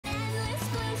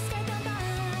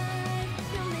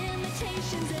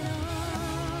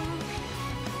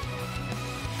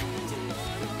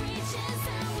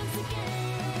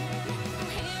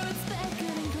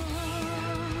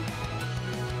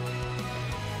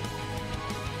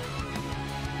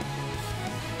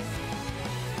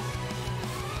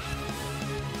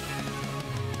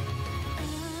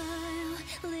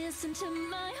Listen to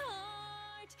my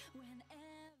heart whenever.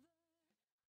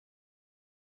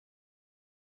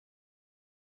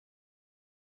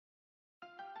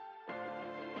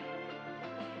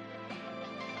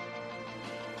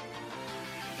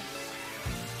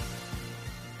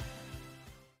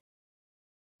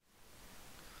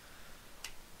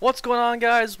 What's going on,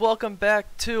 guys? Welcome back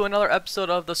to another episode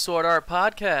of the Sword Art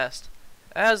Podcast.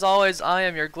 As always, I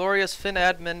am your glorious Finn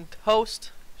admin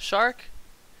host, Shark,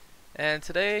 and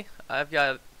today I've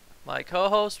got my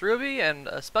co-host Ruby and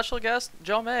a special guest,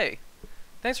 Joe May.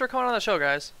 Thanks for coming on the show,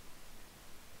 guys.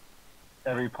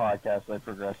 Every podcast I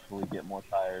progressively get more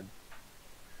tired.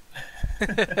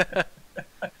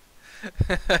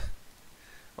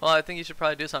 Well, I think you should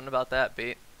probably do something about that,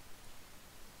 Pete.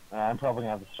 I'm probably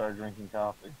gonna have to start drinking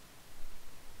coffee.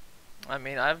 I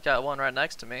mean, I've got one right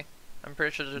next to me. I'm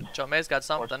pretty sure Joe May's got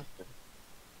something.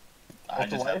 I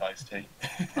just have iced tea.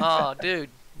 Oh, dude,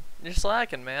 you're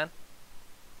slacking, man.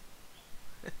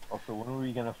 Also, when are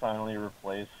we gonna finally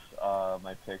replace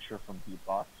my picture from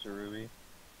Beatbox to Ruby?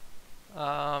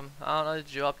 I don't know.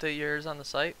 Did you update yours on the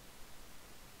site?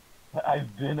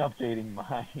 I've been updating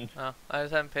mine. Oh, I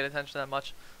just haven't paid attention that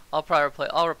much. I'll probably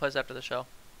I'll replace after the show.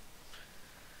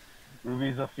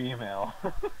 Ruby's a female.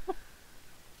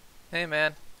 Hey,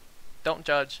 man, don't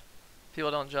judge.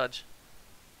 People don't judge.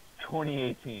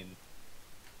 2018.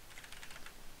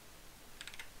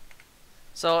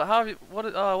 So how have you, what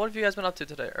have you guys been up to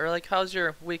today? Or like, how's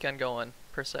your weekend going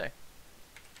per se?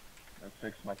 I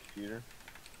fixed my computer.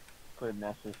 Put an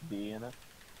SSD in it.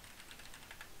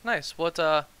 Nice. What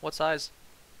size?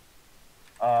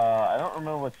 I don't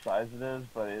remember what size it is,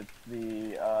 but it's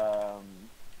the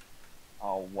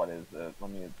oh, what is it? Let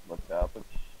me look it up.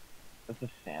 It's a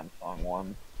Samsung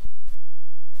one.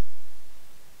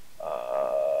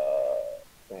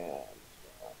 Samsung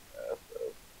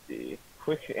SSD.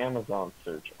 Quick Amazon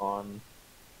search on.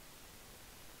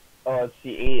 Oh, it's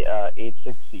the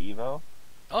 860 Evo.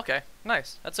 Okay,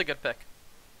 nice. That's a good pick.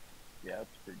 Yeah,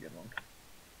 it's a pretty good one.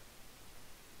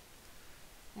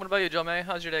 What about you, Joe May?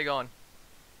 How's your day going?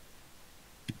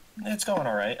 It's going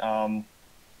alright.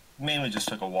 Mainly just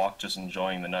took a walk, just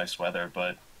enjoying the nice weather,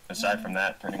 but aside from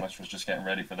that, pretty much was just getting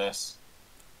ready for this.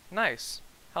 Nice.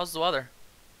 How's the weather?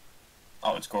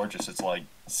 Oh, it's gorgeous. It's like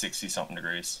 60-something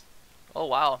degrees. Oh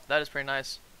wow, that is pretty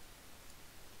nice.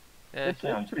 Yeah. It's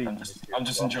Yeah, pretty I'm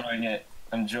just enjoying it.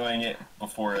 Enjoying it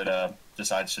before it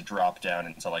decides to drop down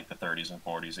into like the 30s and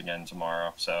 40s again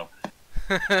tomorrow. So.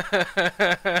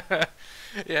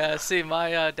 Yeah, see,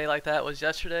 my day like that was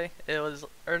yesterday. It was,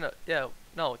 or no, yeah,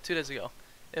 no, 2 days ago.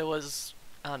 It was,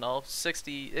 I don't know,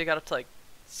 60, it got up to like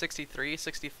 63,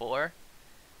 64,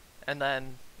 and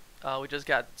then we just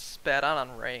got spat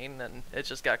on rain, and it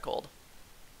just got cold.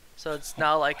 So it's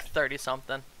now like 30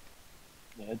 something.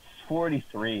 Yeah, it's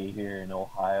 43 here in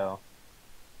Ohio.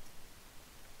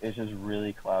 It's just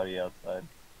really cloudy outside.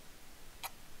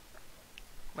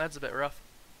 That's a bit rough.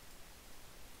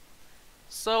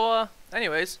 So,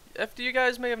 anyways, if you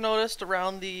guys may have noticed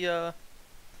around the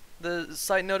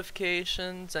site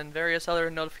notifications and various other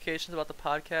notifications about the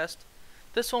podcast,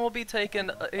 this one will be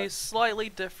taking a slightly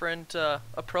different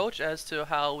approach as to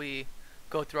how we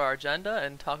go through our agenda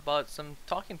and talk about some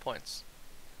talking points.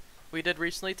 We did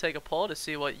recently take a poll to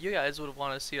see what you guys would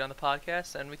want to see on the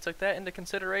podcast, and we took that into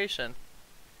consideration.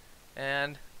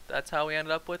 And that's how we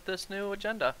ended up with this new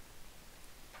agenda.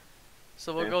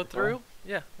 So we'll go through,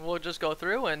 we'll just go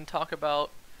through and talk about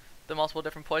the multiple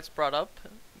different points brought up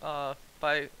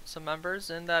by some members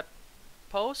in that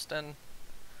post, and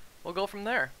we'll go from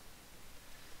there.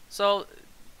 So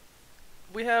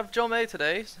we have Joe May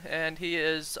today, and he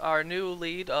is our new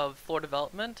lead of floor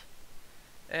development,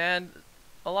 and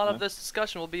a lot of this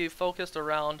discussion will be focused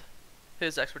around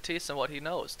his expertise and what he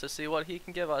knows, to see what he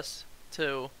can give us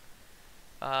to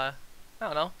I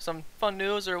don't know, some fun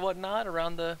news or whatnot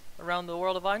around the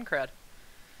world of Aincrad.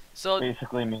 So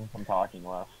Basically means I'm talking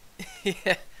less.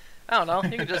 yeah, I don't know.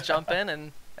 You can just jump in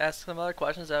and ask some other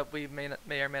questions that we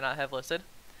may or may not have listed.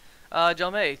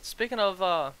 Joe May, speaking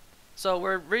of, so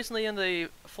we're recently in the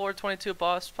floor 22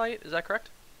 boss fight. Is that correct?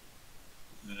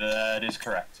 That is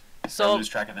correct. So I lose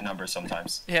track of the numbers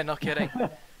sometimes. yeah, no kidding.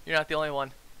 You're not the only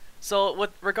one. So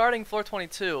regarding floor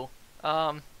 22,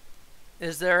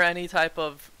 is there any type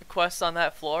of quests on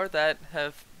that floor that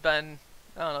have been,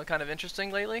 I don't know, kind of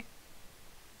interesting lately?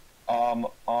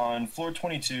 On floor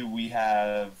 22, we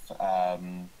have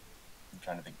I'm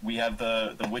trying to think. We have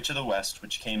the Witch of the West,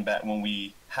 which came back when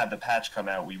we had the patch come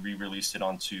out. We re-released it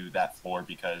onto that floor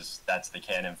because that's the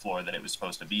canon floor that it was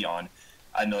supposed to be on.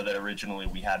 I know that originally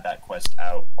we had that quest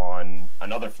out on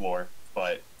another floor,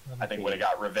 but I think when it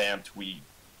got revamped, we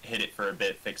hit it for a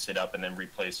bit, fixed it up, and then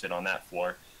replaced it on that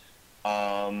floor.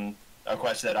 A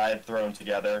quest that I had thrown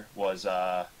together was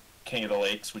King of the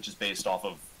Lakes, which is based off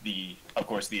of of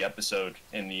course, the episode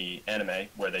in the anime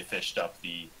where they fished up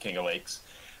the King of Lakes.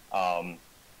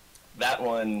 That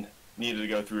one needed to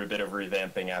go through a bit of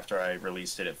revamping after I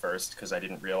released it at first because I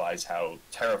didn't realize how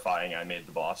terrifying I made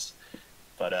the boss.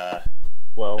 But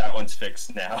Well, that one's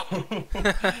fixed now.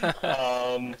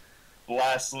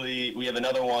 Lastly, we have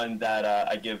another one that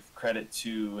I give credit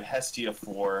to Hestia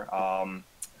for. I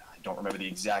don't remember the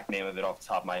exact name of it off the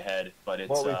top of my head, but it's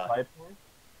what we fight for?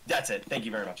 that's it. Thank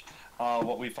you very much.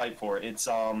 What we fight for. It's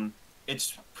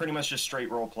pretty much just straight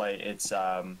role play. It's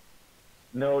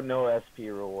No SP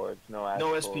rewards. No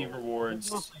actual, SP rewards.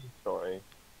 It's mostly story.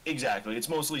 Exactly. It's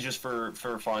mostly just for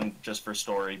fun, just for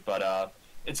story. But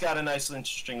it's got a nice,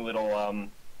 interesting little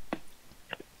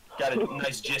got a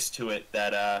nice gist to it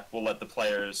that will let the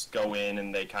players go in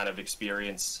and they kind of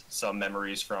experience some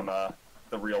memories from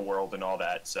the real world and all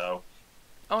that. So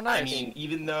Oh, nice. I mean,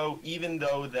 even though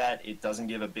that it doesn't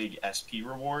give a big SP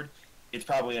reward, it's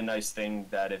probably a nice thing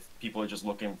that if people are just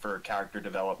looking for character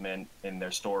development in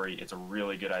their story, it's a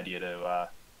really good idea to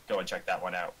go and check that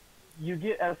one out. You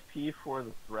get SP for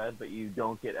the thread, but you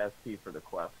don't get SP for the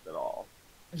quest at all.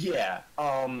 Yeah,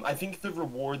 I think the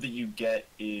reward that you get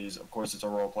is, of course, it's a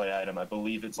roleplay item. I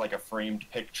believe it's like a framed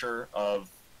picture of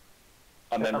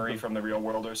a memory from the real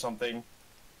world or something.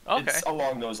 Okay, It's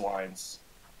along those lines.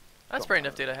 that's pretty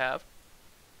nifty to have.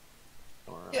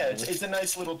 Yeah, it's a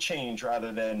nice little change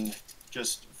rather than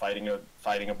just fighting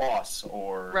a boss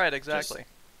or Right, just exactly.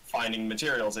 finding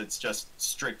materials. It's just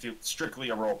strictly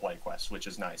a roleplay quest, which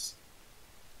is nice.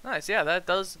 Nice, yeah, that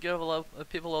does give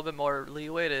people a little bit more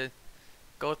leeway to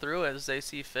go through as they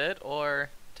see fit or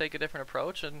take a different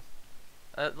approach, and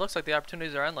it looks like the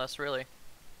opportunities are endless, really.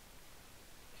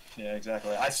 Yeah,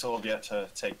 exactly. I still have yet to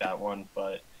take that one,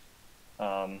 but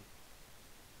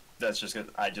that's just 'cause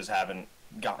I just haven't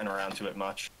gotten around to it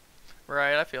much.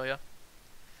 Right, I feel you.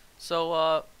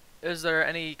 So, is there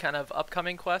any kind of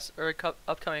upcoming quests or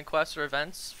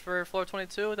events for Floor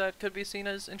 22 that could be seen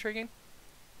as intriguing?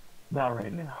 Not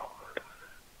right now.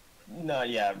 No,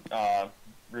 yeah,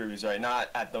 Ruby's right. Not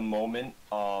at the moment.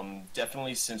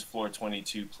 Definitely since Floor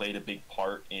 22 played a big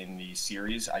part in the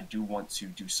series, I do want to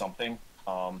do something.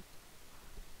 I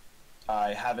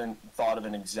haven't thought of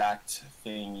an exact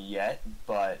thing yet,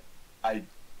 but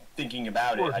thinking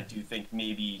about it, I do think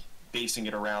maybe basing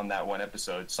it around that one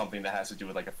episode, something that has to do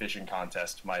with like a fishing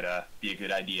contest might be a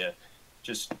good idea.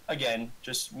 Just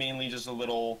mainly just a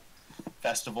little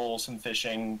festival, some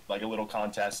fishing, like a little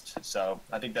contest. So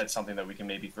I think that's something that we can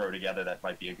maybe throw together that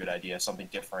might be a good idea, something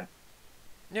different.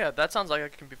 Yeah, that sounds like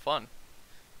it can be fun.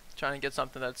 Trying to get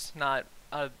something that's not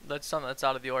something that's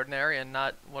out of the ordinary and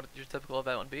not what your typical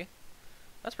event would be.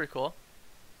 That's pretty cool.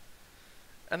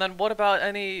 And then what about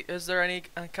is there any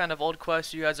kind of old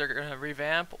quests you guys are going to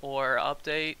revamp or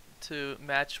update to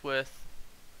match with,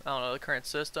 I don't know, the current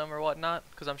system or whatnot?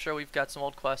 Because I'm sure we've got some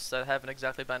old quests that haven't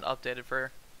exactly been updated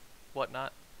for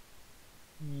whatnot.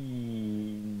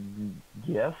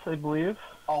 Yes, I believe.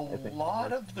 A think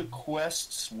lot that's- of the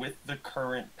quests with the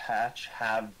current patch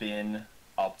have been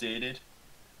updated.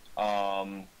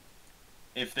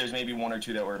 If there's maybe one or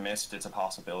two that were missed, it's a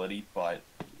possibility, but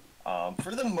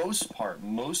for the most part,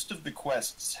 most of the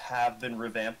quests have been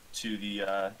revamped to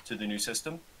the new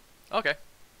system. Okay,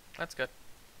 that's good.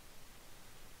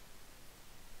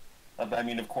 I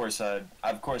mean, of course, I'll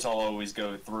always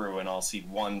go through and I'll see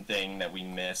one thing that we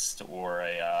missed or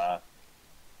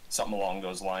something along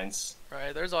those lines.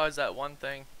 Right, there's always that one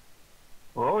thing.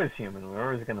 We're always human. We're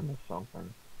always gonna miss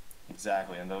something.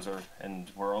 Exactly, and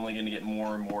we're only going to get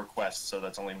more and more quests, so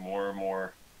that's only more and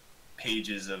more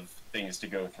pages of things to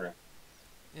go through.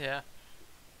 Yeah.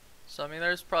 So I mean,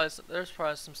 there's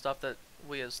probably some stuff that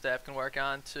we as staff can work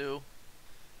on to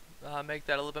make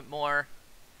that a little bit more.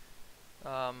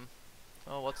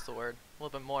 What's the word? A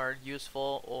little bit more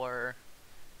useful or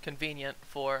convenient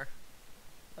for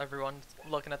everyone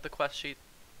looking at the quest sheet.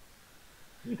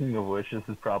 Speaking of which, this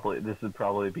would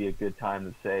probably be a good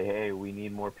time to say, hey, we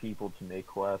need more people to make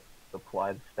quests.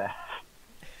 Apply the staff.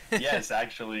 Yes,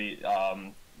 actually,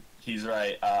 he's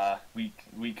right.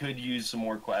 We could use some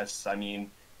more quests. I mean,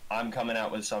 I'm coming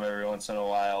out with some every once in a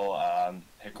while.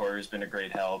 Hikoru's been a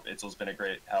great help. Itzel's been a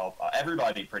great help.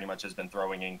 Everybody pretty much has been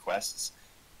throwing in quests,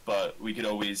 but we could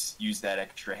always use that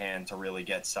extra hand to really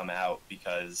get some out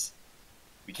because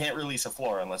we can't release a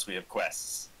floor unless we have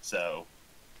quests. So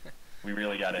we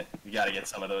gotta get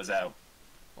some of those out.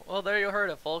 Well, there you heard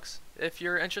it, folks. If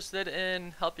you're interested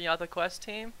in helping out the quest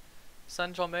team,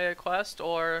 send Jomei a quest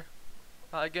or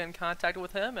get in contact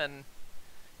with him, and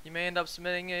you may end up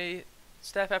submitting a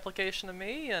staff application to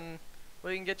me, and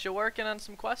we can get you working on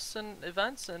some quests and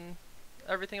events and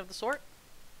everything of the sort.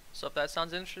 So if that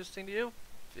sounds interesting to you,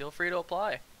 feel free to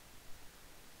apply.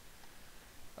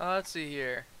 Let's see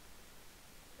here.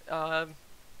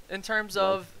 In terms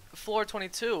of floor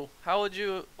 22, how would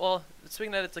you? Well,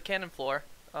 speaking that it's a canon floor,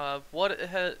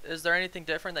 is there anything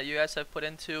different that you guys have put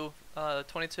into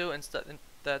 22 instead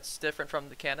that's different from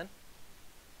the canon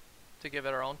to give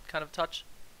it our own kind of touch?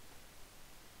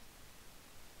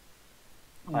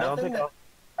 I don't Nothing think.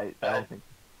 I don't think.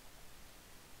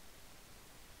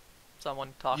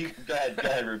 Someone talk. You go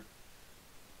ahead, Rube.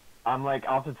 I'm like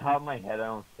off the top of my head, I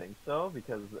don't think so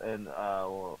because in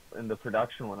the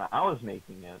production when I was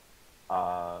making it,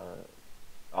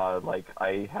 like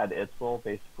I had Itzel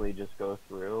basically just go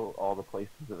through all the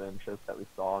places of interest that we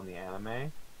saw in the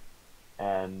anime,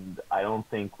 and I don't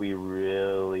think we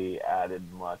really added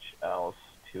much else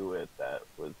to it that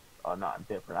was not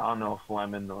different. I don't know if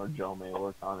Lemon or Joe may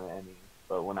work on it any,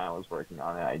 but when I was working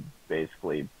on it, I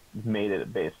basically made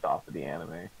it based off of the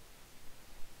anime.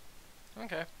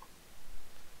 Okay.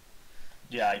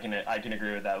 Yeah, I can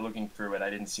agree with that. Looking through it, I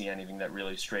didn't see anything that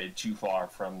really strayed too far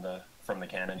from the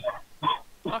canon.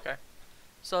 Okay.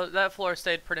 So that floor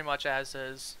stayed pretty much as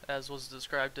is, as was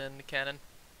described in the canon.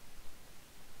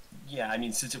 Yeah, I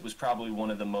mean, since it was probably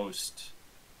one of the most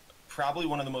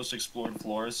explored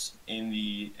floors in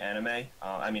the anime.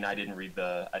 I mean, I didn't read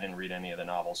any of the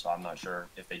novels, so I'm not sure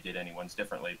if they did any ones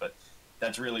differently. But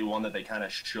that's really one that they kind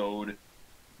of showed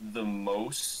the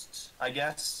most, I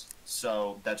guess.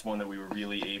 So that's one that we were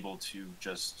really able to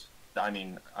just. I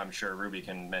mean, I'm sure Ruby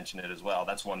can mention it as well.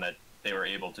 That's one that they were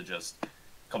able to just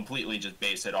completely just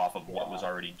base it off of what was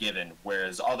already given.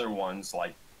 Whereas other ones,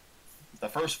 like the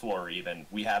first floor, even,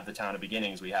 we have the Town of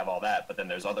Beginnings, we have all that, but then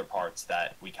there's other parts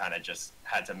that we kind of just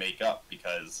had to make up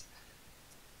because,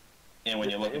 and when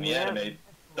you look in the anime,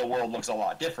 the world looks a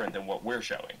lot different than what we're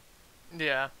showing.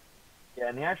 Yeah. Yeah,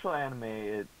 in the actual anime,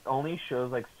 it only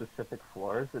shows like specific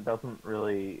floors. It doesn't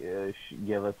really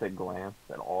give us a glance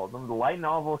at all of them. The light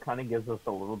novel kind of gives us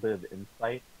a little bit of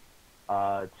insight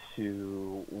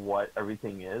to what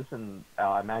everything is, and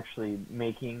I'm actually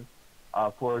making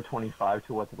floor 25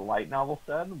 to what the light novel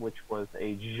said, which was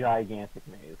a gigantic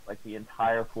maze. Like the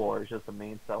entire floor is just a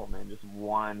main settlement, just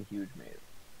one huge maze.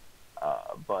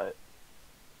 But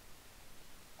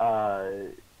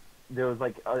there was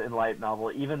like in light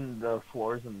novel, even the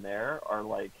floors in there are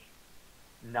like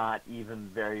not even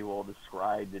very well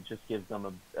described. It just gives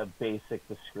them a basic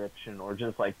description or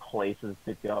just like places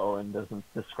to go and doesn't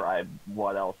describe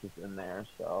what else is in there.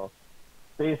 So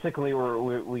basically,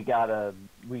 we gotta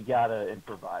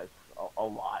improvise a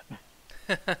lot.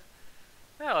 It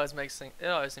always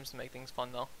seems to make things fun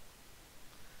though.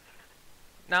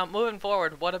 Now moving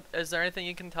forward, is there anything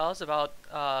you can tell us about?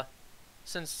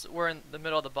 Since we're in the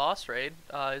middle of the boss raid,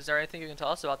 is there anything you can tell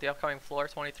us about the upcoming floor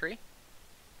 23?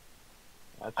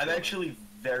 I'm actually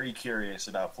very curious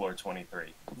about floor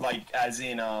 23, like as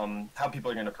in how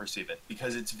people are going to perceive it,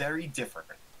 because it's very different.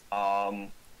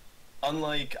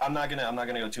 Unlike, I'm not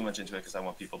gonna go too much into it because I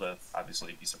want people to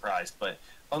obviously be surprised, but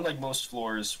unlike most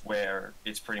floors where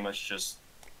it's pretty much just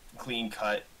clean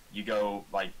cut, you go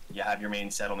like you have your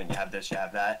main settlement, you have this, you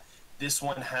have that. This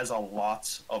one has a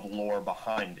lot of lore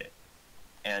behind it,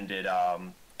 and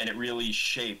it really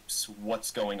shapes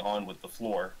what's going on with the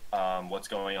floor, what's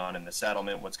going on in the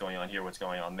settlement, what's going on here, what's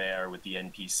going on there with the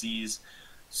NPCs.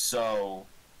 So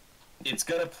it's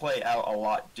gonna play out a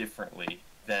lot differently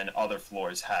than other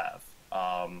floors have.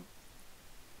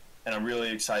 And I'm really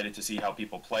excited to see how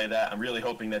people play that. I'm really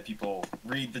hoping that people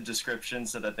read the description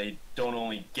so that they don't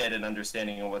only get an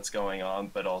understanding of what's going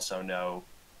on, but also know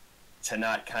to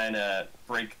not kind of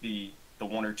break the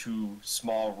one or two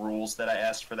small rules that I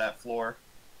asked for that floor,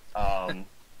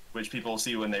 which people will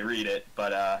see when they read it.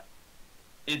 But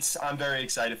I'm very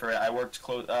excited for it. I worked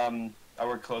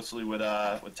closely with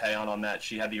Taeyeon on that.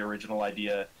 She had the original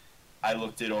idea. I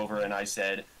looked it over and I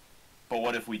said, but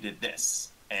what if we did this?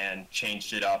 And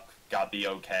changed it up, got the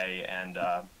okay, and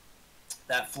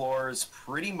that floor is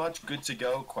pretty much good to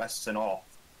go, quests and all.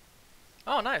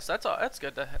 Oh, nice. That's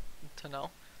good to know.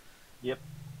 Yep.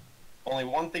 Only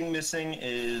one thing missing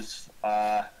is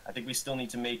I think we still need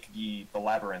to make the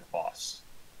labyrinth boss.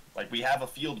 Like, we have a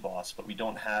field boss, but we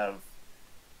don't have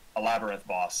a labyrinth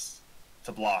boss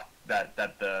to block that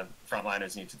the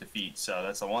frontliners need to defeat. So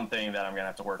that's the one thing that I'm gonna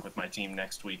have to work with my team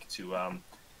next week to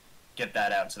get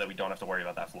that out so that we don't have to worry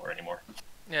about that floor anymore.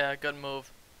 Yeah, good move.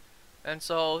 And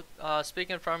so,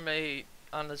 speaking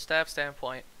on the staff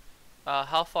standpoint,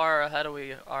 how far ahead are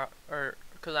we?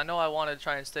 Because I know I want to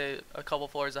try and stay a couple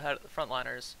floors ahead of the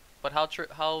frontliners. but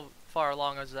how far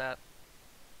along is that?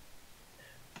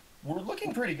 We're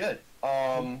looking pretty good.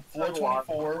 Floor Quite a lot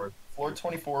 24, more. floor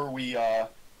 24, we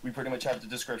pretty much have the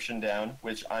description down,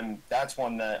 which that's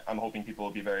one that I'm hoping people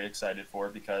will be very excited for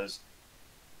because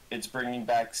it's bringing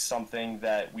back something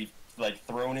that we've like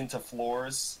thrown into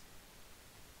floors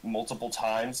multiple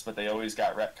times, but they always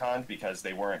got retconned because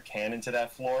they weren't canon to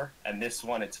that floor. And this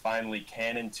one, it's finally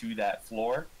canon to that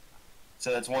floor.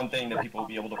 So that's one thing that people will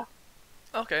be able to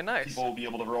Okay, nice.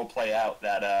 role play out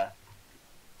that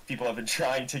people have been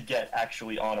trying to get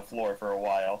actually on a floor for a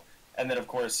while. And then of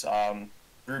course,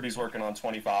 Ruby's working on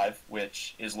 25,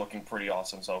 which is looking pretty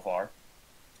awesome so far.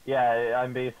 Yeah,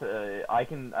 I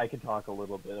can talk a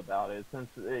little bit about it since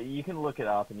you can look it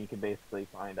up and you can basically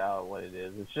find out what it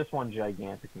is. It's just one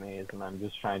gigantic maze, and I'm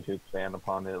just trying to expand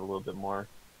upon it a little bit more.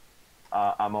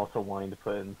 I'm also wanting to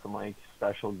put in some like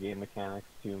special game mechanics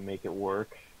to make it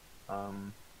work,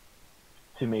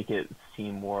 to make it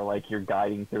seem more like you're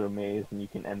guiding through a maze and you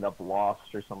can end up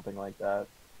lost or something like that.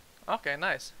 Okay,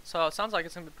 nice. So it sounds like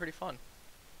it's gonna be pretty fun.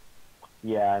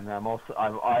 Yeah, and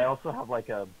I also have like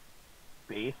a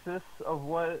basis of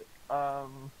what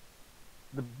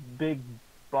the big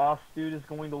boss dude is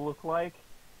going to look like.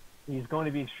 He's going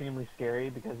to be extremely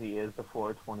scary because he is the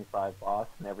floor 25 boss,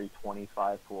 and every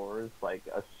 25 floors, like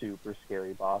a super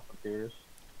scary boss appears.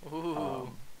 Ooh.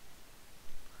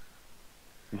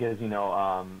 Because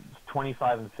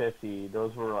 25 and 50,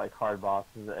 those were like hard bosses,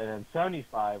 and then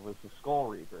 75 was the Skull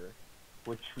Reaper,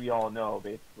 which we all know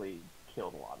basically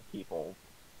killed a lot of people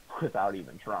without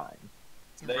even trying.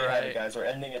 So there you have it, Right. guys. We're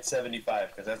ending at 75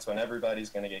 because that's when everybody's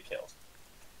going to get killed.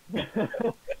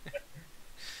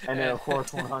 And then of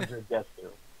course 100 gets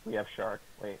through. We have Shark.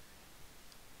 Wait.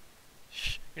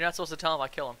 Shh. You're not supposed to tell him I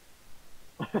kill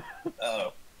him.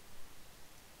 Oh.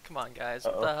 Come on, guys.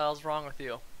 What Uh-oh. the hell's wrong with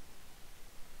you?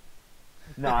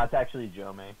 No, it's actually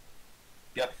Joe May.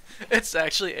 Yep. It's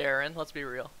actually Aaron. Let's be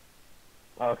real.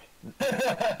 Okay.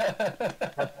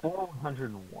 That's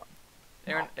 401.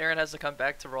 Aaron has to come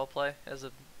back to roleplay as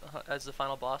the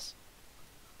final boss.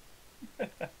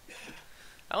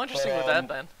 How interesting would that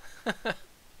been?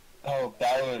 Oh,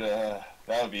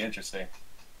 that would be interesting.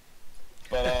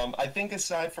 But I think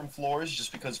aside from floors,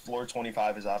 just because floor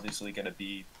 25 is obviously going to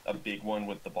be a big one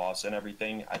with the boss and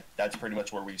everything, that's pretty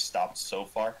much where we've stopped so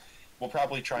far. We'll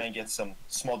probably try and get some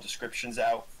small descriptions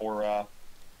out for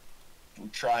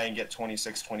try and get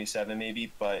 26, 27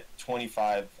 maybe, but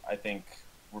 25 I think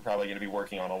we're probably going to be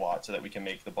working on a lot so that we can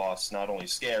make the boss not only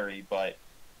scary, but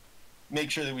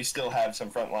make sure that we still have some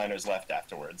frontliners left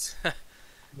afterwards.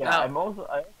 Yeah, Now- I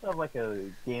also have like a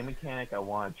game mechanic I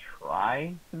want to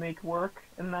try to make work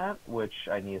in that, which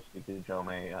I need to speak to Joe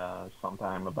May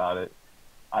sometime about it.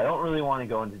 I don't really want to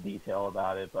go into detail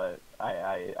about it, but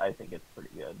I think it's pretty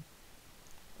good.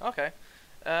 Okay.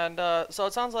 And so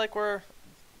it sounds like we're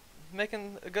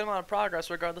making a good amount of progress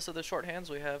regardless of the short hands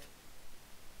we have.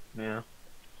 Yeah.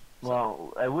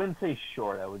 Well, I wouldn't say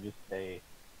short. I would just say,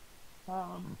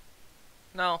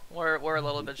 No, we're a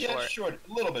little bit Yeah, short.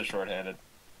 a little bit shorthanded.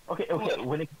 okay.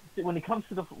 When it comes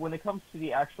to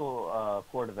the actual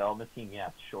floor development team, yeah,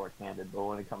 it's short-handed. But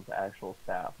when it comes to actual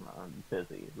staff, I'm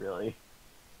busy, really.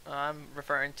 I'm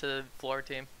referring to the floor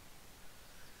team.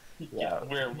 Yeah.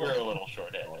 We're a little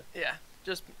shorthanded. Yeah,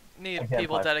 just need Okay,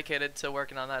 people fine. dedicated to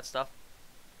working on that stuff.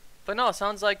 But no, it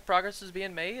sounds like progress is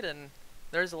being made, and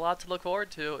there's a lot to look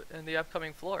forward to in the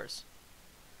upcoming floors.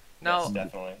 Now, Yes,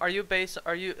 definitely.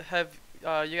 have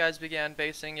you guys began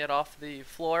basing it off the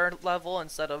floor level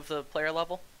instead of the player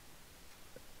level?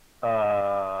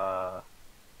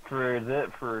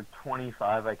 For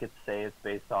 25, I could say it's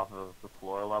based off of the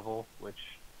floor level, which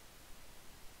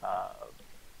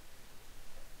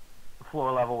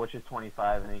is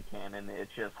 25, and in canon,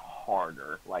 it's just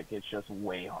harder. Like, it's just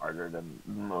way harder than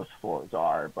most floors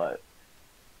are. But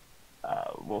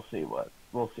we'll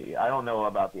see. I don't know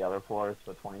about the other floors,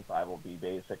 but 25 will be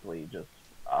basically just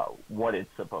what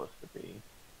it's supposed to be.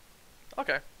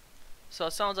 Okay. So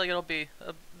it sounds like it'll be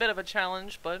a bit of a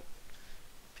challenge, but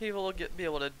people will be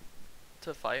able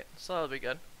to fight, so that'll be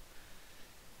good.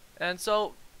 And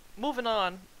so, moving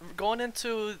on, going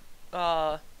into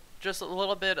just a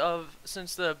little bit of,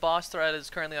 since the boss thread is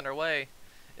currently underway,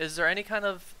 is there any kind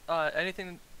of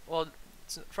anything? Well,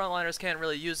 frontliners can't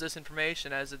really use this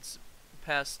information as it's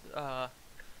past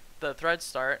the thread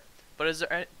start. But is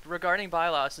there regarding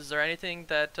Bylaws, is there anything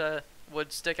that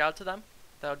would stick out to them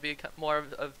that would be more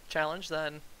of a challenge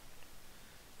than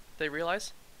they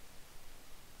realize?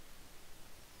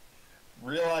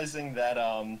 Realizing that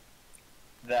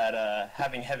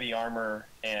having heavy armor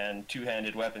and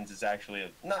two-handed weapons is actually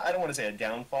I don't want to say a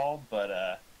downfall,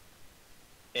 but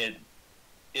it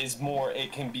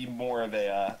it can be more of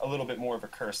a little bit more of a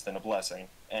curse than a blessing.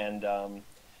 And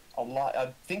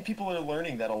I think people are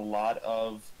learning that a lot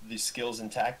of the skills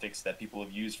and tactics that people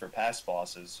have used for past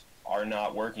bosses are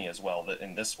not working as well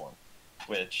in this one,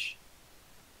 which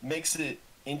makes it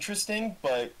interesting,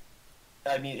 but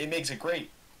I mean, it makes it great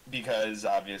because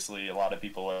obviously a lot of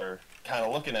people are kind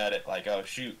of looking at it like, oh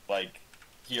shoot, like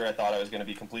here I thought I was going to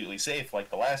be completely safe like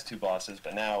the last two bosses,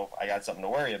 but now I got something to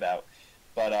worry about.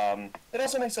 But it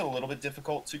also makes it a little bit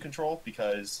difficult to control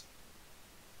because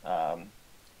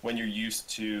when you're used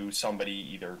to somebody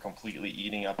either completely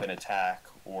eating up an attack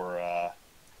or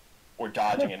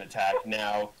dodging an attack,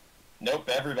 now nope,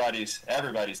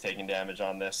 everybody's taking damage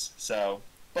on this. So,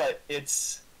 but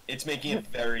it's making it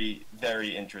very,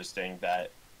 very interesting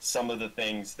that some of the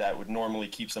things that would normally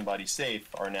keep somebody safe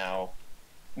are now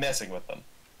messing with them.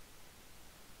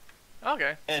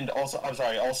 Okay. And also, I'm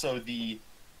sorry, also the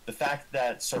fact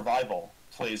that survival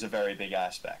plays a very big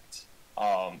aspect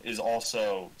is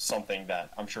also something that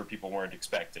I'm sure people weren't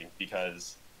expecting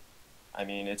because, I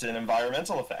mean, it's an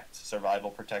environmental effect. Survival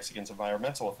protects against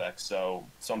environmental effects, so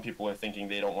some people are thinking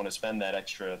they don't want to spend that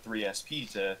extra 3 SP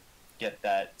to get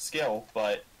that skill,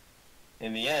 but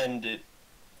in the end,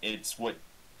 it's what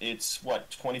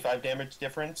 25 damage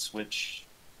difference, which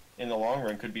in the long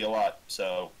run could be a lot.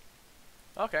 So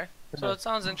Okay. So it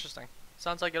sounds interesting.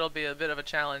 Sounds like it'll be a bit of a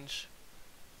challenge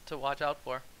to watch out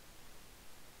for.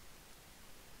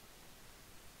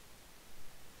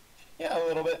 yeah, a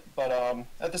little bit, but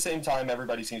at the same time,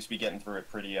 everybody seems to be getting through it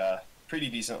pretty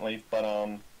decently. But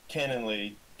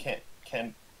canonly,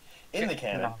 in the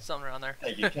canon, Something around there.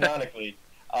 thank you, canonically,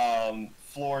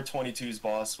 floor 22's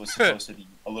boss was supposed to be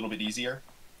a little bit easier,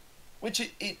 which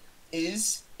it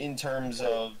is in terms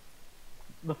of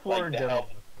The floor in like, general.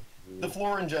 the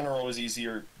floor in general is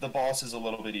easier. The boss is a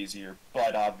little bit easier,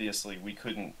 but obviously we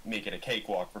couldn't make it a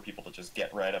cakewalk for people to just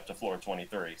get right up to floor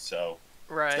 23. So it's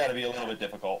got Right. to be a little bit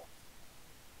difficult.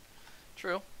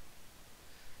 True.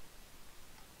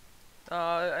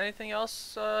 Anything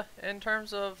else in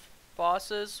terms of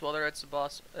bosses, whether it's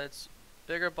it's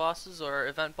bigger bosses or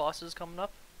event bosses coming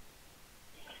up?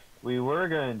 We were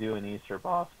going to do an Easter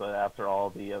boss, but after all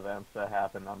the events that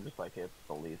happened, I'm just like, it's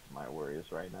the least of my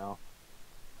worries right now.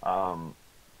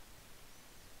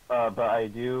 But I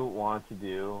do want to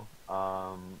do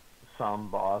some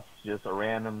boss, just a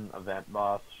random event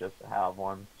boss, just to have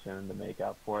one soon to make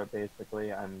up for it.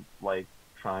 Basically, I'm like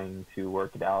trying to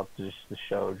work it out just to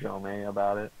show Jome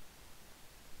about it.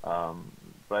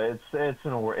 But it's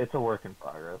a work in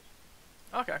progress.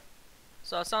 Okay.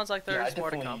 So it sounds like there's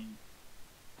more to come.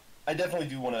 I definitely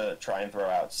do want to try and throw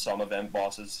out some event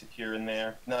bosses here and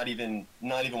there. Not even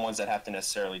ones that have to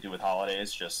necessarily do with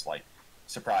holidays, just like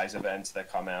surprise events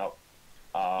that come out.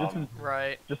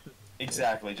 Right. Just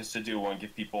Exactly, just to do one,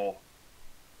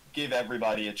 give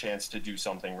everybody a chance to do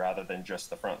something rather than just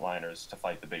the frontliners to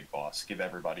fight the big boss. Give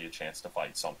everybody a chance to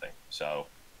fight something. So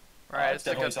Right. it's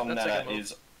definitely something that's a that good move.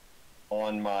 is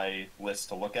on my list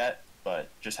to look at, but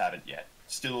just haven't yet.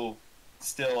 Still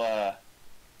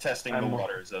testing the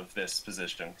waters of this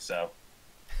position. So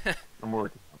I'm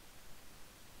working.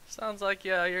 Sounds like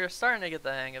you're starting to get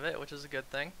the hang of it, which is a good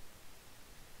thing.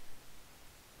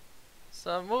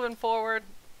 So moving forward,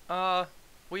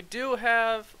 we do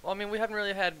have. I mean, we haven't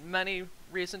really had many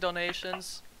recent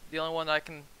donations. The only one that I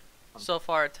can so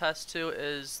far attest to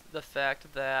is the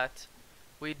fact that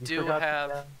we You do forgot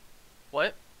have.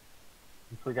 What?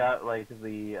 You forgot like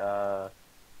the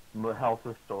health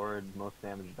restored, most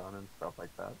damage done, and stuff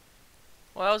like that.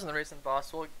 Well, that was in the recent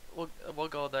boss. We'll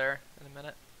go there in a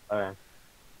minute. Okay.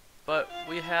 But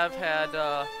we have had,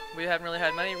 we haven't really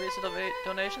had many recent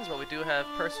donations, but we do have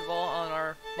Percival on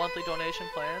our monthly donation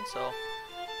plan, so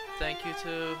thank you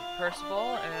to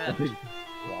Percival, and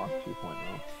Lock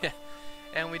 2.0.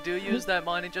 and we do use that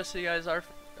money just so you guys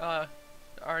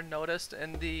are noticed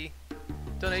in the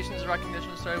donations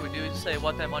recognition story. We do say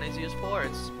what that money is used for.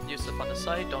 It's used to fund the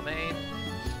site, domain,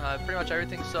 pretty much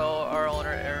everything, so our owner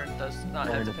Aaron does not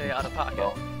have to pay out of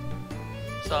pocket.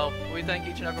 So we thank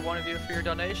each and every one of you for your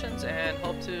donations, and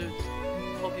hope you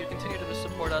continue to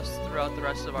support us throughout the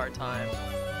rest of our time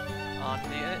on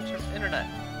the internet.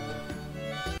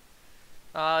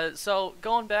 So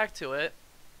going back to it,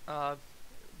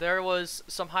 there was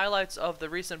some highlights of the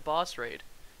recent boss raid,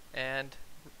 and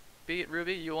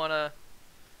Ruby, you wanna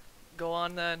go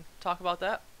on and talk about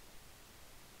that?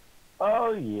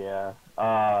 Oh yeah.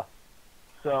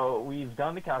 So we've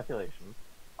done the calculations.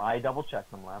 I double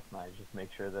checked them last night just to make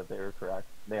sure that they were correct.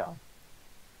 They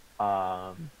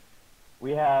are.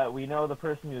 We know the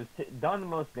person who's done the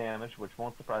most damage, which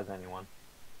won't surprise anyone.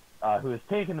 who has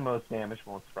taken the most damage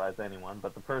won't surprise anyone,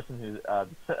 but the person who's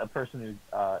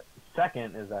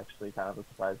second is actually kind of a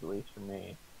surprise, at least for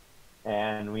me.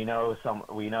 And we know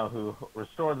who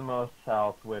restored the most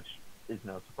health, which is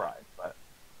no surprise. But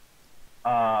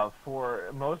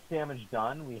for most damage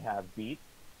done, we have Beat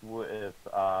with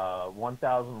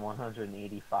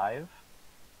 1,185.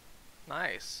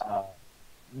 Nice.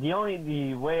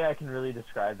 The way I can really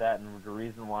describe that, and the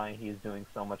reason why he's doing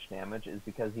so much damage, is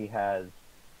because he has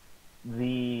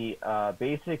the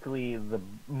basically the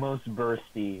most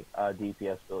bursty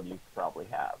DPS build you could probably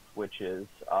have, which is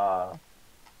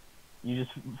you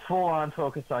just full on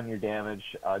focus on your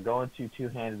damage, go into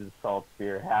two-handed assault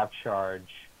spear, have charge,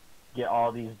 get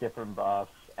all these different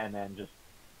buffs, and then just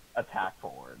attack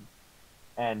forward.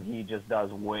 And he just does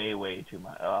way too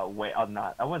much. I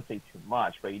wouldn't say too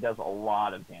much, but he does a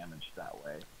lot of damage that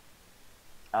way.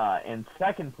 In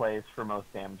second place for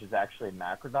most damage is actually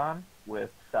Macrodon with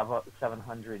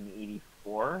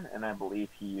 784, and I believe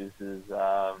he uses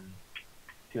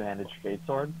two-handed straight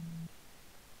sword.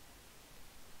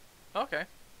 Okay.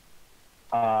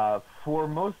 For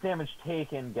most damage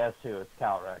taken, guess who? It's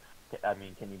Calrex. I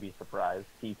mean, can you be surprised?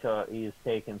 He's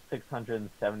taken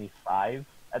 675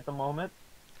 at the moment.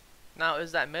 Now,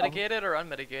 is that mitigated or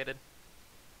unmitigated?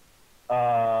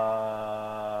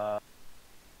 I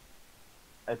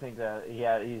think that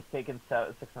he's taken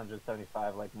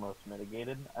 675 like most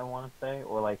mitigated. I want to say,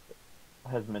 or like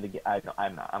has mitigated.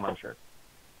 I'm unsure.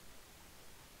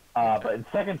 But in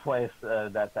second place,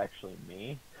 that's actually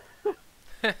me.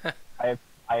 I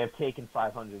have taken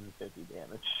 550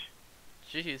 damage.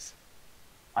 Jeez.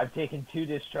 I've taken 2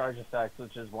 discharge effects,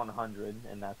 which is 100,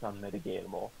 and that's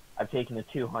unmitigatable. I've taken a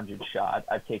 200 shot.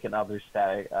 I've taken other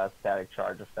static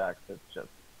charge effects. It's just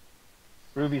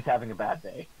Ruby's having a bad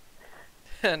day.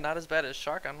 Not as bad as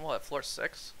Shark on what, floor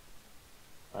 6?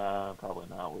 Probably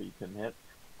not where you can hit.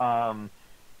 And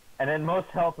then most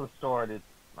health restored, it's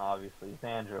obviously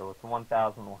Sandra with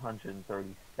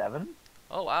 1,137.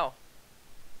 Oh wow.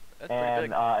 That's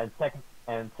pretty big.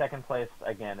 In second place,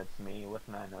 again, it's me with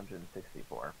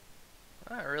 964.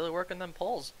 Ah, really working them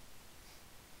polls.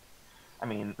 I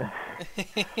mean,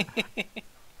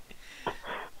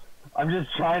 I'm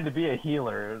just trying to be a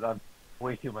healer. I'm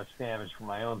way too much damage for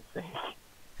my own sake.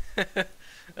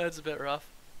 That's a bit rough.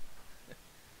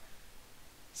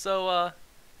 So,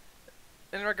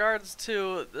 in regards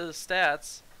to the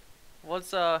stats,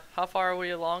 how far are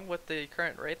we along with the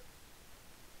current rate?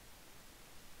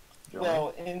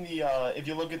 Well, in the if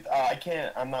you look at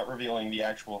I'm not revealing the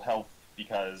actual health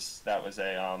because that was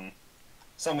a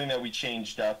something that we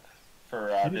changed up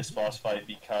for this boss fight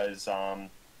because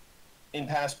in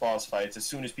past boss fights, as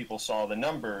soon as people saw the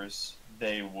numbers,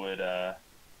 they would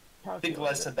think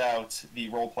less about the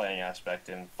role-playing aspect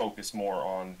and focus more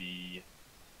on the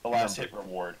last hit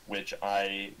reward, which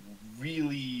a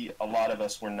lot of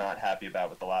us were not happy about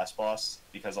with the last boss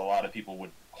because a lot of people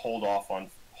would hold off on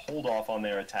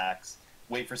their attacks,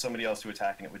 wait for somebody else to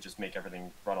attack, and it would just make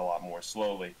everything run a lot more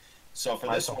slowly. So for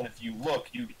this one, if you look,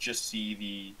 you just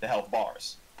see the health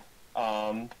bars.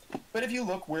 But if you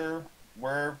look, we're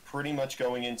pretty much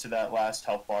going into that last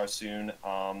health bar soon.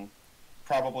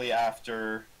 Probably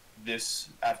after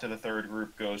the third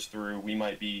group goes through, we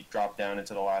might be dropped down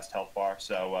into the last health bar.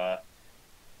 So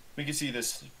we can see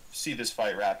this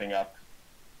fight wrapping up.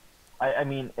 I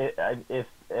mean, if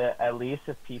at least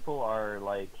if people are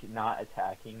like not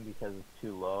attacking because it's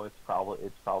too low, it's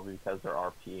probably because they're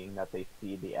RPing that they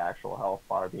see the actual health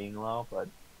bar being low. But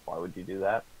why would you do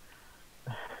that?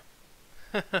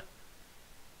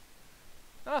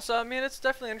 Oh, so I mean, it's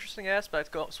definitely an interesting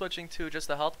aspect switching to just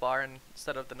the health bar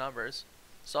instead of the numbers.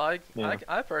 So I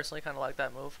personally kind of like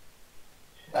that move.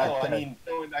 Oh, I mean,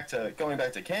 going back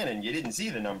to canon, you didn't see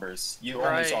the numbers; you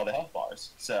only saw the health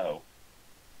bars. So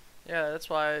yeah, that's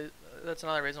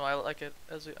another reason why I like it.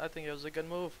 I think it was a good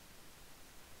move.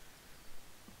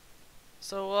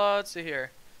 So let's see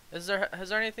here. Has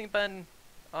there anything been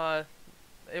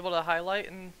able to highlight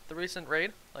in the recent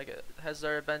raid? Like, has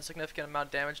there been significant amount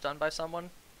of damage done by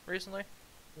someone recently?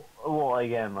 Well,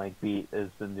 again, like Beat has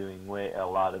been doing a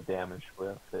lot of damage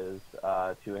with his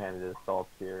two-handed assault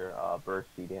spear,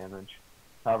 bursty damage.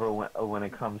 However, when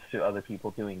it comes to other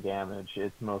people doing damage,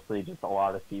 it's mostly just a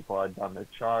lot of people have done their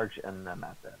charge, and then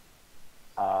that's it.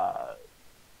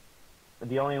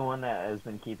 The only one that has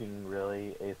been keeping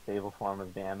really a stable form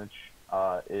of damage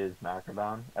is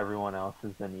Macrodon. Everyone else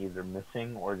has been either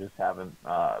missing or just haven't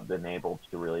been able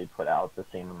to really put out the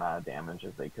same amount of damage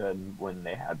as they could when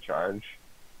they had charge.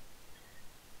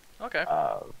 Okay.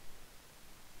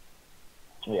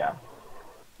 Yeah.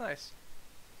 Nice.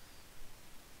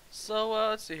 So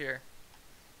let's see here.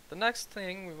 the next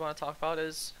thing we want to talk about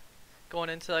is going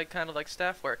into like kind of like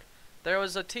staff work. There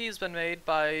was a tease been made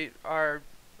by our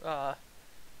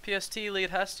PST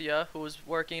lead Hestia, who was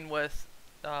working with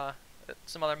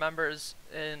some other members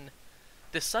in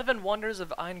the Seven Wonders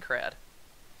of Aincrad.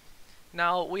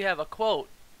 Now we have a quote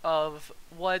of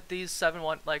what these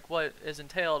what is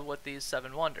entailed with these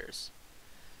 7 wonders.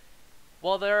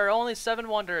 Well, there are only 7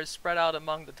 wonders spread out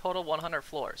among the total 100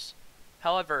 floors.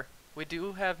 However, we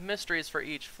do have mysteries for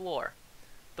each floor.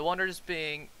 The wonders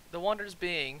being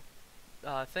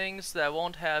things that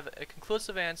won't have a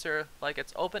conclusive answer, like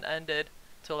it's open-ended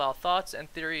to allow thoughts and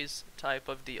theories type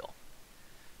of deal.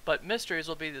 But mysteries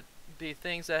will be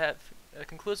things that have a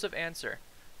conclusive answer,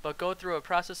 but go through a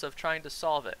process of trying to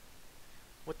solve it,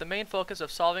 with the main focus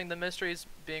of solving the mysteries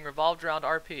being revolved around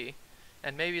RP,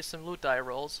 and maybe some loot die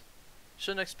rolls.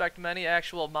 Shouldn't expect many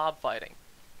actual mob fighting.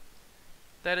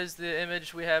 That is the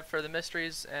image we have for the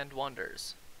mysteries and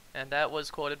wonders, and that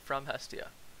was quoted from Hestia.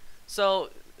 So,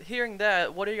 hearing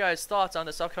that, what are you guys' thoughts on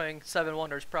this upcoming Seven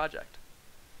Wonders project?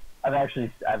 I've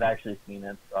actually seen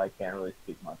it, so I can't really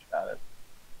speak much about it.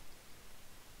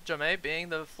 Jomei, being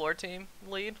the floor team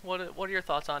lead, what are your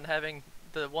thoughts on having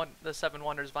the Seven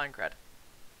Wonders Vinecrad?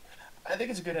 I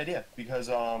think it's a good idea because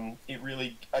it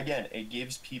really, again, it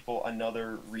gives people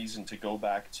another reason to go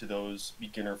back to those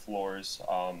beginner floors,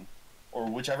 or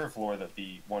whichever floor that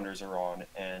the wonders are on,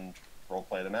 and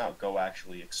roleplay them out. Go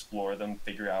actually explore them,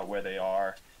 figure out where they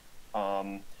are.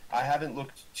 I haven't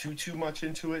looked too much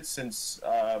into it since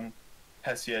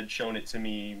Hestia had shown it to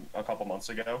me a couple months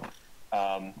ago.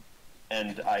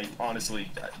 And I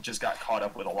honestly just got caught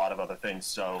up with a lot of other things,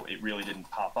 so it really didn't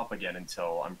pop up again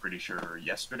until I'm pretty sure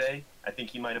yesterday. I think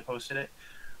he might have posted it.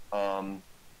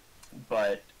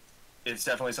 But it's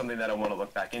definitely something that I want to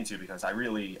look back into because I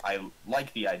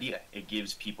like the idea. It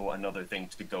gives people another thing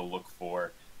to go look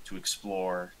for, to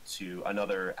explore, to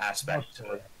another aspect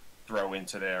to throw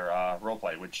into their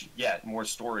roleplay, which, yeah, more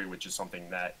story, which is something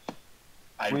that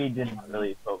we didn't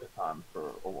really focus on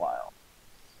for a while.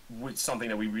 It's something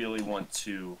that we really want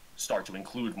to start to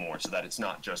include more so that it's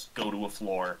not just go to a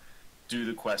floor, do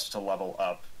the quest to level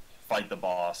up, fight the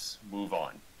boss, move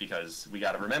on. Because we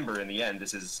got to remember, in the end,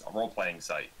 this is a role-playing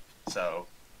site. So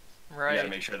we got to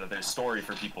make sure that there's story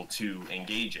for people to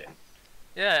engage in.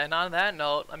 Yeah, and on that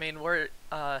note, I mean, we're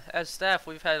as staff,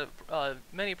 we've had a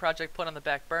mini project put on the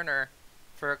back burner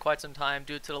for quite some time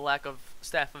due to the lack of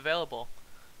staff available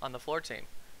on the floor team.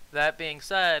 That being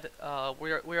said,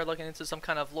 we are looking into some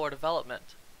kind of lore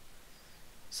development.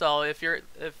 So if you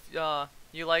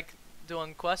like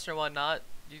doing quests or whatnot,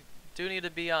 you do need to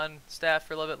be on staff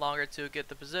for a little bit longer to get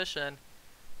the position,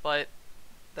 but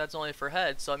that's only for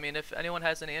heads. So I mean, if anyone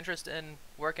has any interest in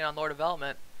working on lore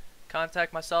development,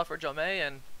 contact myself or Jomei,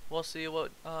 and we'll see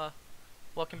what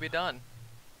can be done.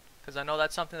 Because I know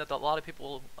that's something that a lot of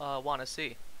people want to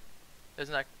see.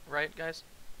 Isn't that right, guys?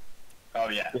 Oh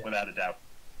yeah, without a doubt.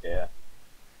 Yeah.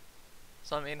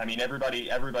 So I mean,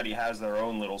 everybody has their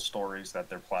own little stories that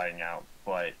they're playing out,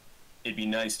 but it'd be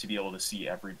nice to be able to see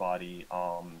everybody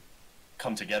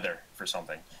come together for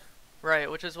something. Right,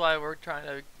 which is why we're trying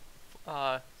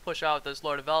to push out this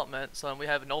lore development, so we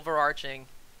have an overarching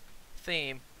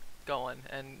theme going,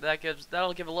 and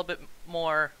that'll give a little bit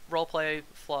more roleplay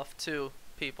fluff to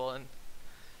people, and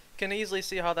can easily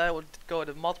see how that would go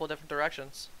into multiple different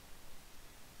directions.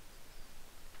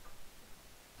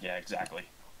 Yeah, exactly.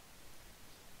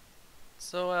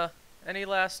 So, any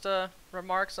last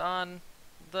remarks on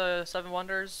the Seven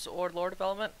Wonders or lore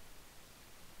development?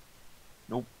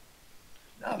 Nope.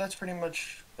 No, that's pretty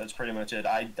much it.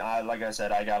 I like I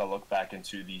said, I gotta look back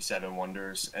into the Seven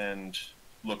Wonders and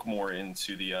look more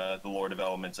into the lore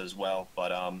developments as well. But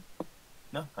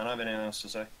no, I don't have anything else to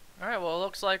say. All right. Well, it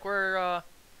looks like we're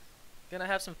gonna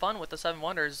have some fun with the Seven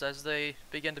Wonders as they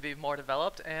begin to be more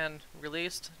developed and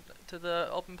released to the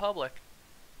open public.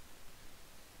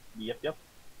 Yep.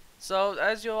 So,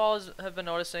 as you all have been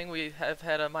noticing, we have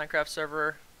had a Minecraft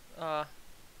server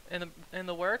in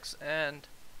the works, and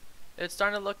it's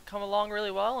starting to come along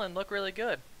really well and look really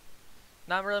good.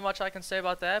 Not really much I can say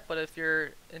about that, but if you're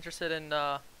interested in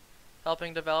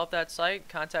helping develop that site,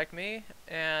 contact me,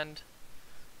 and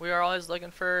we are always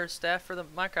looking for staff for the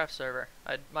Minecraft server.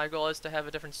 My goal is to have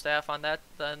a different staff on that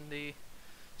than the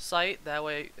site. That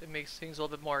way, it makes things a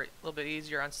little bit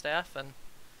easier on staff and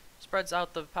spreads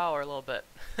out the power a little bit.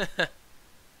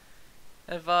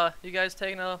 Have you guys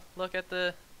taken a look at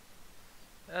the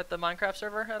Minecraft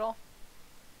server at all?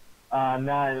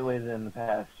 Not within the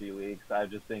past few weeks. I've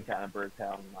just been kind of burnt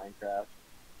out in Minecraft.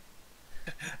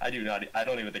 I do not. I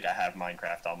don't even think I have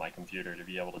Minecraft on my computer to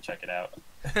be able to check it out.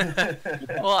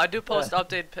 Well, I do post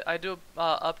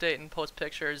update and post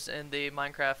pictures in the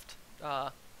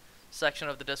Minecraft section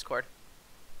of the Discord.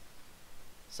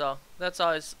 So that's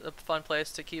always a fun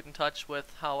place to keep in touch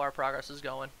with how our progress is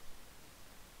going.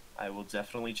 I will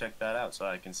definitely check that out so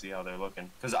I can see how they're looking.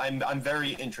 Because I'm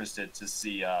very interested to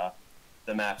see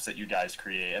the maps that you guys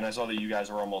create, and I saw that you guys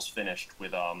were almost finished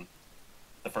with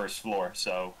the first floor.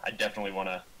 So I definitely want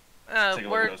to take a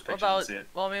look We're at those pictures about. and see it.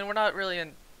 Well, I mean, we're not really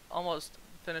almost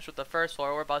finished with the first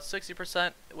floor. We're about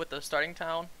 60% with the starting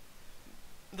town.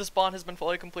 The spawn has been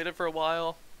fully completed for a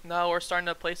while. Now we're starting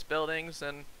to place buildings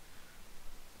and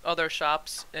other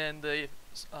shops in the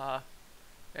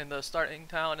starting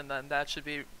town, and then that should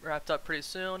be wrapped up pretty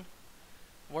soon.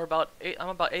 I'm about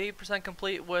 80%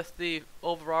 complete with the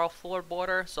overall floor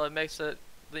border, so it makes it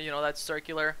that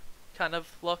circular kind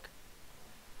of look.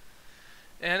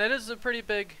 And it is a pretty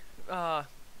big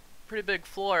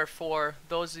floor for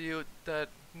those of you that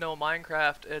know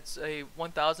Minecraft. It's a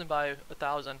 1,000 by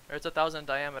 1,000, or it's 1,000 in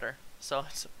diameter, so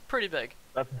it's pretty big.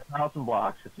 That's 1,000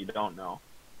 blocks if you don't know.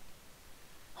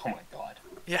 Oh my god.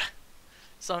 Yeah.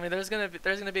 So I mean, there's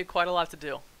gonna be quite a lot to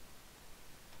do.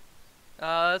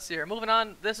 Let's see here. Moving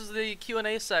on. This is the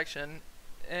Q&A section,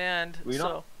 and We don't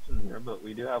have a question here, but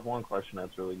we do have one question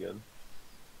that's really good.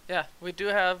 yeah, we do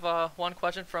have one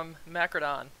question from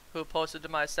Macrodon, who posted to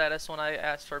my status when I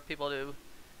asked for people to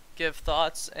give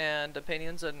thoughts and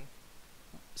opinions and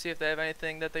see if they have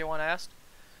anything that they want to ask.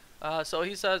 So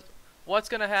he says, "What's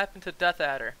gonna happen to Death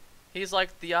Adder? He's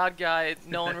like the odd guy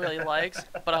no one really likes,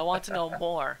 but I want to know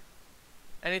more.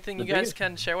 Anything The you guys biggest-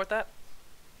 can share with that?"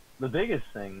 The biggest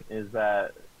thing is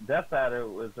that Death Adder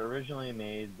was originally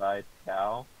made by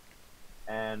Takao,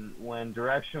 and when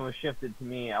direction was shifted to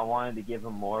me, I wanted to give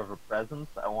him more of a presence.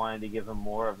 I wanted to give him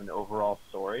more of an overall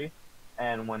story.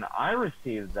 And when I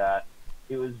received that,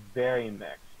 it was very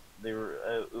mixed.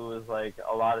 It was like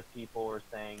a lot of people were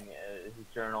saying his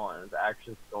journal and his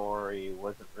actual story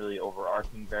wasn't really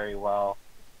overarching very well,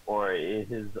 or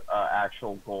his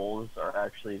actual goals are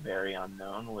actually very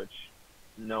unknown, which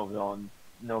no villain's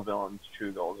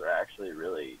true goals are actually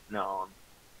really known.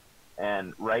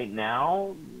 And right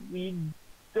now, we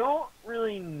don't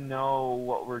really know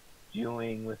what we're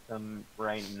doing with them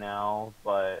right now,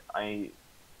 but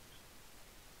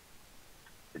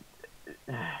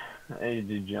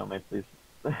Joe, may please.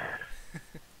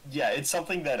 Yeah, it's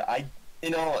something that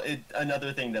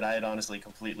another thing that I had honestly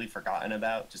completely forgotten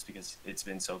about, just because it's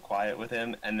been so quiet with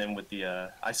him. And then with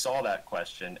the, I saw that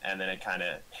question, and then it kind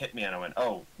of hit me, and I went,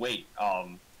 oh wait,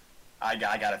 I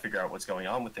got to figure out what's going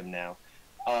on with him now.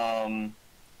 I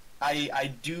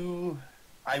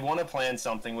want to plan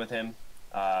something with him.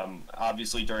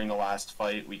 Obviously, during the last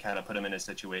fight, we kind of put him in a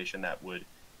situation that would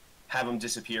have him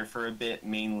disappear for a bit,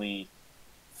 mainly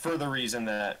for the reason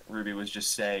that Ruby was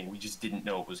just saying. We just didn't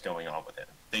know what was going on with him.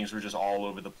 Things were just all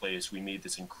over the place. We made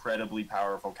this incredibly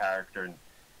powerful character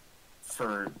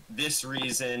for this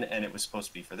reason, and it was supposed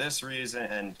to be for this reason,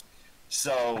 and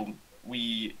so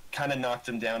we kind of knocked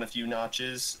him down a few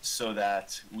notches so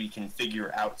that we can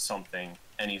figure out something,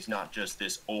 and he's not just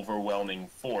this overwhelming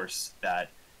force that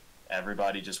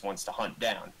everybody just wants to hunt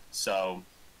down. So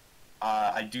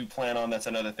I do plan on, that's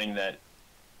another thing that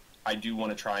I do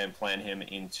want to try and plan him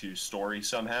into story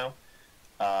somehow.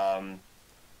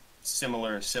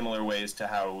 Similar ways to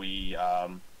how we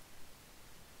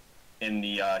in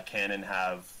the canon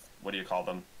have, what do you call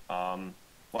them?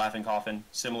 Laughing Coffin.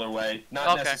 Similar way.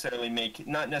 Not necessarily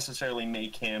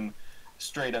make him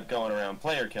straight up going around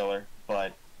player killer,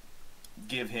 but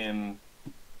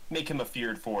make him a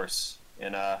feared force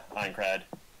in Aincrad.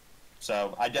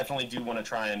 So I definitely do want to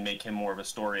try and make him more of a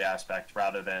story aspect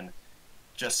rather than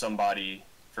just somebody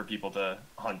for people to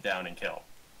hunt down and kill.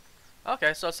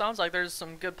 Okay, so it sounds like there's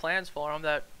some good plans for him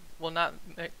that will not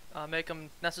make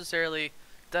him necessarily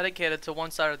dedicated to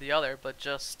one side or the other, but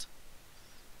just,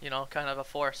 kind of a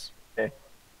force. Okay.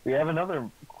 We have another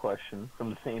question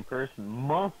from the same person.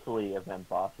 Monthly event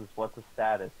bosses, what's the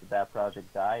status? Did that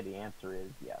project die? The answer is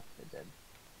yes, it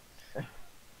did.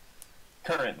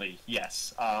 Currently,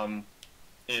 yes.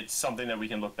 It's something that we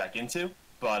can look back into,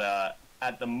 but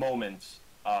at the moment,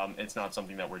 it's not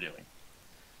something that we're doing.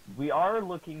 We are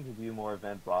looking to do more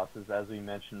event bosses, as we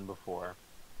mentioned before,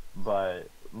 but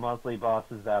monthly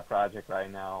bosses, that project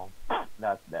right now,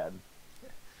 that's dead.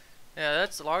 Yeah,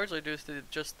 that's largely due to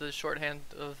just the shorthand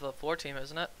of the floor team,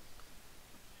 isn't it?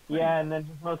 Yeah, and then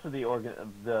just most of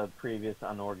the previous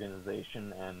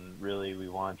unorganization, and really we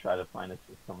want to try to find a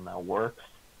system that works.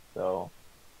 So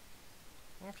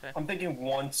Okay. I'm thinking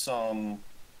once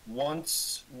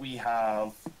we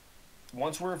have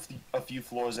once we're a few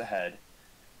floors ahead,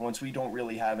 once we don't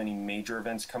really have any major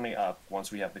events coming up,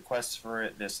 once we have the quests for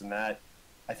it, this and that,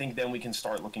 I think then we can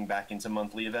start looking back into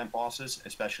monthly event bosses,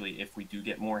 especially if we do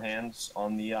get more hands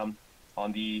on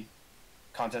the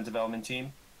content development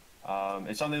team.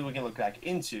 It's something we can look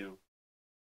into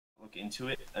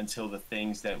it until the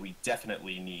things that we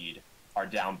definitely need are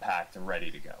down packed and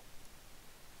ready to go.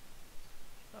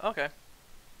 Okay.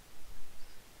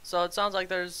 So it sounds like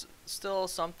there's still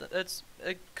something.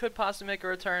 It could possibly make a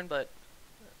return, but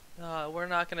we're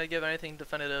not gonna give anything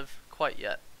definitive quite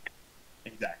yet.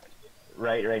 Exactly.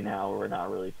 Right now, we're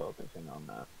not really focusing on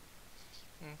that.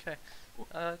 Okay.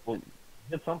 We'll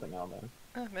get something out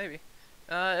there. Maybe.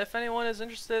 If anyone is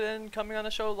interested in coming on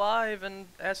the show live and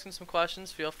asking some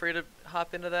questions, feel free to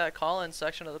hop into that call-in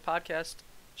section of the podcast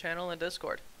channel in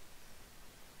Discord.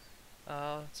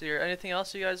 Let's see here. Anything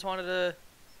else you guys wanted to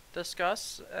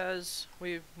discuss as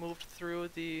we moved through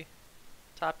the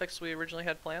topics we originally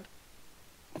had planned?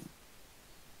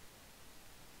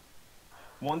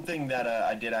 One thing that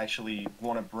I did actually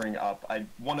want to bring up, I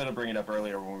wanted to bring it up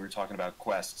earlier when we were talking about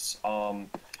quests.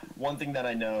 One thing that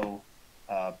I know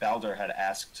Baldur had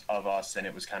asked of us, and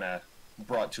it was kind of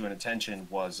brought to an attention,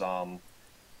 was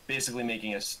basically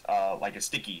making like a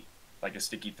sticky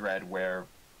thread where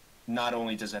not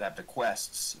only does it have the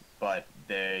quests, but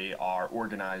they are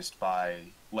organized by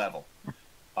level,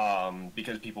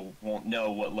 because people won't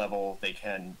know what level they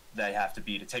have to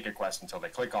be to take a quest until they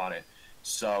click on it.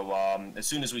 So as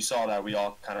soon as we saw that, we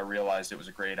all kind of realized it was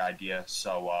a great idea.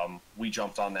 So we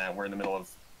jumped on that. We're in the middle of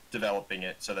developing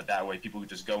it so that way people would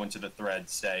just go into the thread,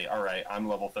 say, all right, I'm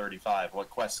level 35. What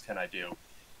quests can I do?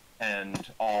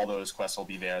 And all those quests will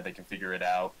be there. They can figure it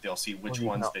out. They'll see which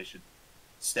ones they should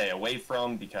stay away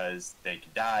from because they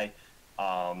could die,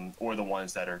 or the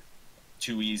ones that are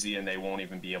too easy and they won't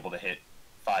even be able to hit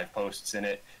 5 posts in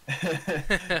it.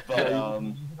 But you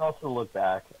can also look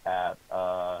back at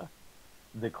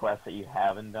the quests that you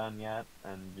haven't done yet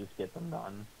and just get them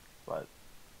done. But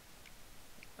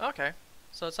Okay.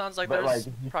 So it sounds like but there's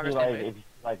if you progress see, being if you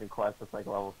see, a quest that's like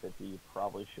level 50, you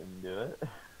probably shouldn't do it.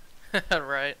 made.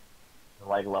 Right.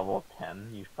 Like level 10,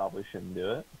 you probably shouldn't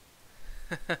do it.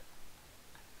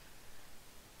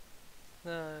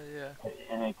 Yeah.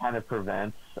 And it kind of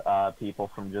prevents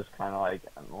people from just kind of like,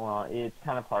 well, it's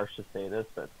kind of harsh to say this,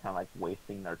 but it's kind of like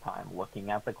wasting their time looking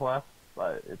at the quest.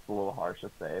 But it's a little harsh to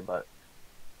say, but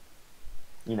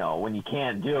you know, when you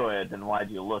can't do it, then why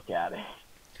do you look at it?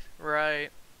 Right.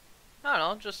 I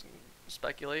don't know, just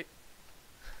speculate.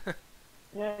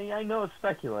 Yeah, I know it's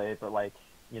speculate, but like,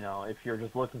 you know, if you're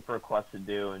just looking for a quest to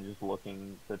do and just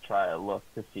looking to look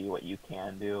to see what you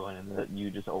can do, and that you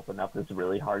just open up this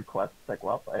really hard quest, it's like,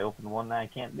 well, I opened one that I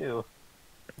can't do.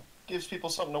 gives people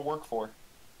something to work for.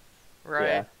 Right.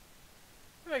 Yeah.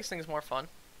 It makes things more fun.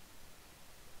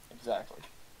 Exactly.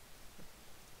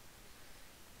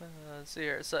 Let's see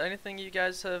here. So anything you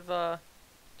guys have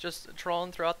just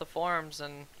trolling throughout the forums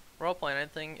and role-playing,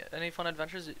 any fun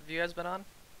adventures have you guys been on?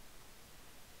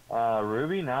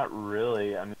 Ruby, not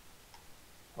really. I mean,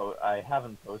 I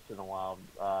haven't posted in a while,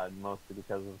 mostly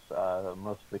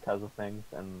because of things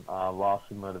and loss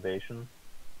of motivation.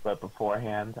 But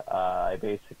beforehand, I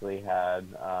basically had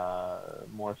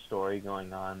more story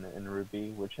going on in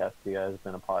Ruby, which Hestia has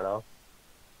been a part of.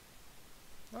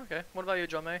 Okay. What about you,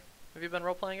 Joe May? Have you been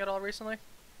role-playing at all recently?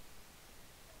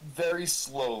 Very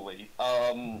slowly.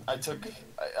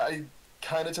 I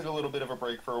kind of took a little bit of a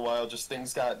break for a while. Just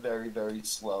things got very, very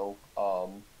slow.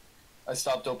 I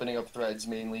stopped opening up threads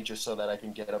mainly just so that I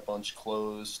can get a bunch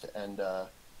closed, and I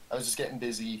was just getting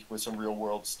busy with some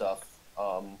real-world stuff.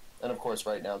 And of course,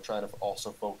 right now, trying to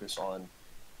also focus on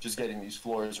just getting these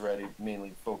floors ready,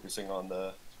 mainly focusing on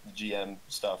the GM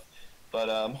stuff. But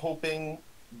I'm hoping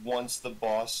once the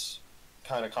boss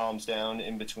kind of calms down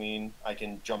in between, I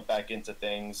can jump back into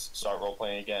things, start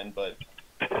role-playing again, but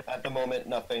at the moment,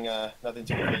 nothing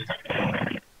too crazy.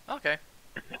 Okay.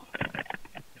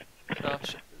 So,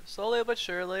 slowly but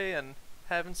surely, and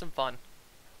having some fun.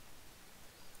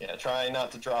 Yeah, trying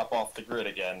not to drop off the grid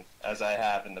again, as I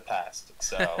have in the past,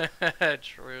 so...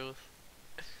 Truth.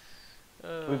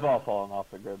 We've all fallen off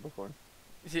the grid before.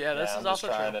 Yeah, this I'm is just also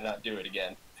trying true. to not do it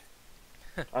again.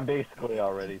 I'm basically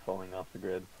already falling off the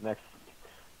grid.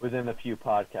 Within a few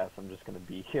podcasts, I'm just going to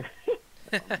be here.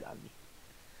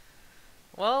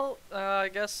 Well, I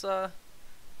guess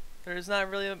there's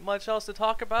not really much else to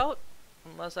talk about,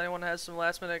 unless anyone has some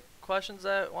last-minute questions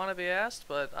that want to be asked,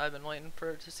 but I've been waiting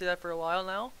to see that for a while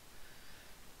now.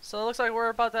 So it looks like we're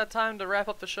about that time to wrap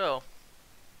up the show.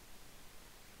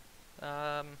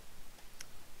 Well,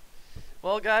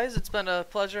 guys, it's been a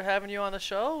pleasure having you on the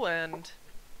show, and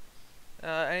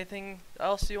Anything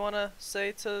else you want to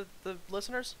say to the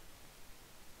listeners?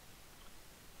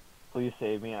 Please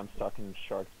save me. I'm stuck in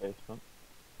Shark's basement.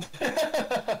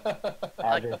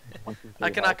 I Address is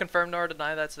 123 cannot help. confirm nor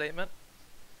deny that statement.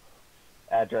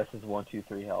 Address is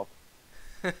 123 help.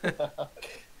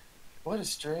 What a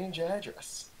strange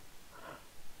address.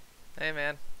 Hey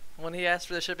man, when he asked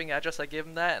for the shipping address, I gave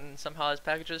him that, and somehow his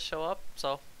packages show up,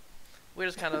 so we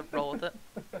just kind of roll with it.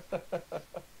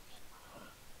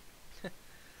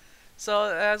 So,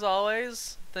 as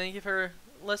always, thank you for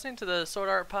listening to the Sword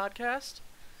Art Podcast.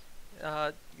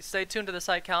 Stay tuned to the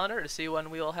site calendar to see when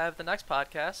we will have the next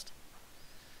podcast.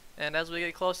 And as we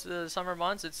get close to the summer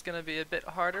months, it's going to be a bit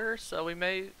harder, so I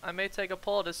may take a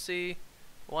poll to see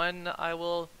when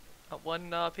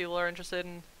people are interested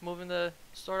in moving the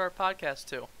Sword Art Podcast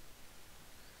to.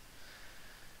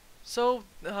 So,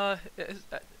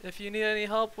 if you need any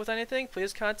help with anything,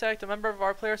 please contact a member of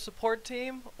our player support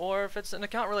team, or if it's an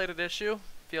account-related issue,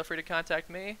 feel free to contact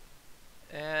me.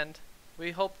 And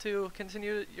we hope to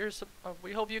continue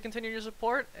we hope you continue your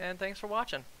support, and thanks for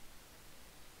watching.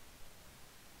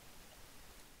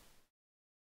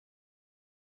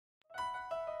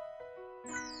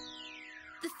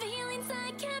 The feelings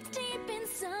I kept deep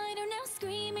inside are now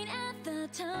screaming at the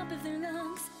top of their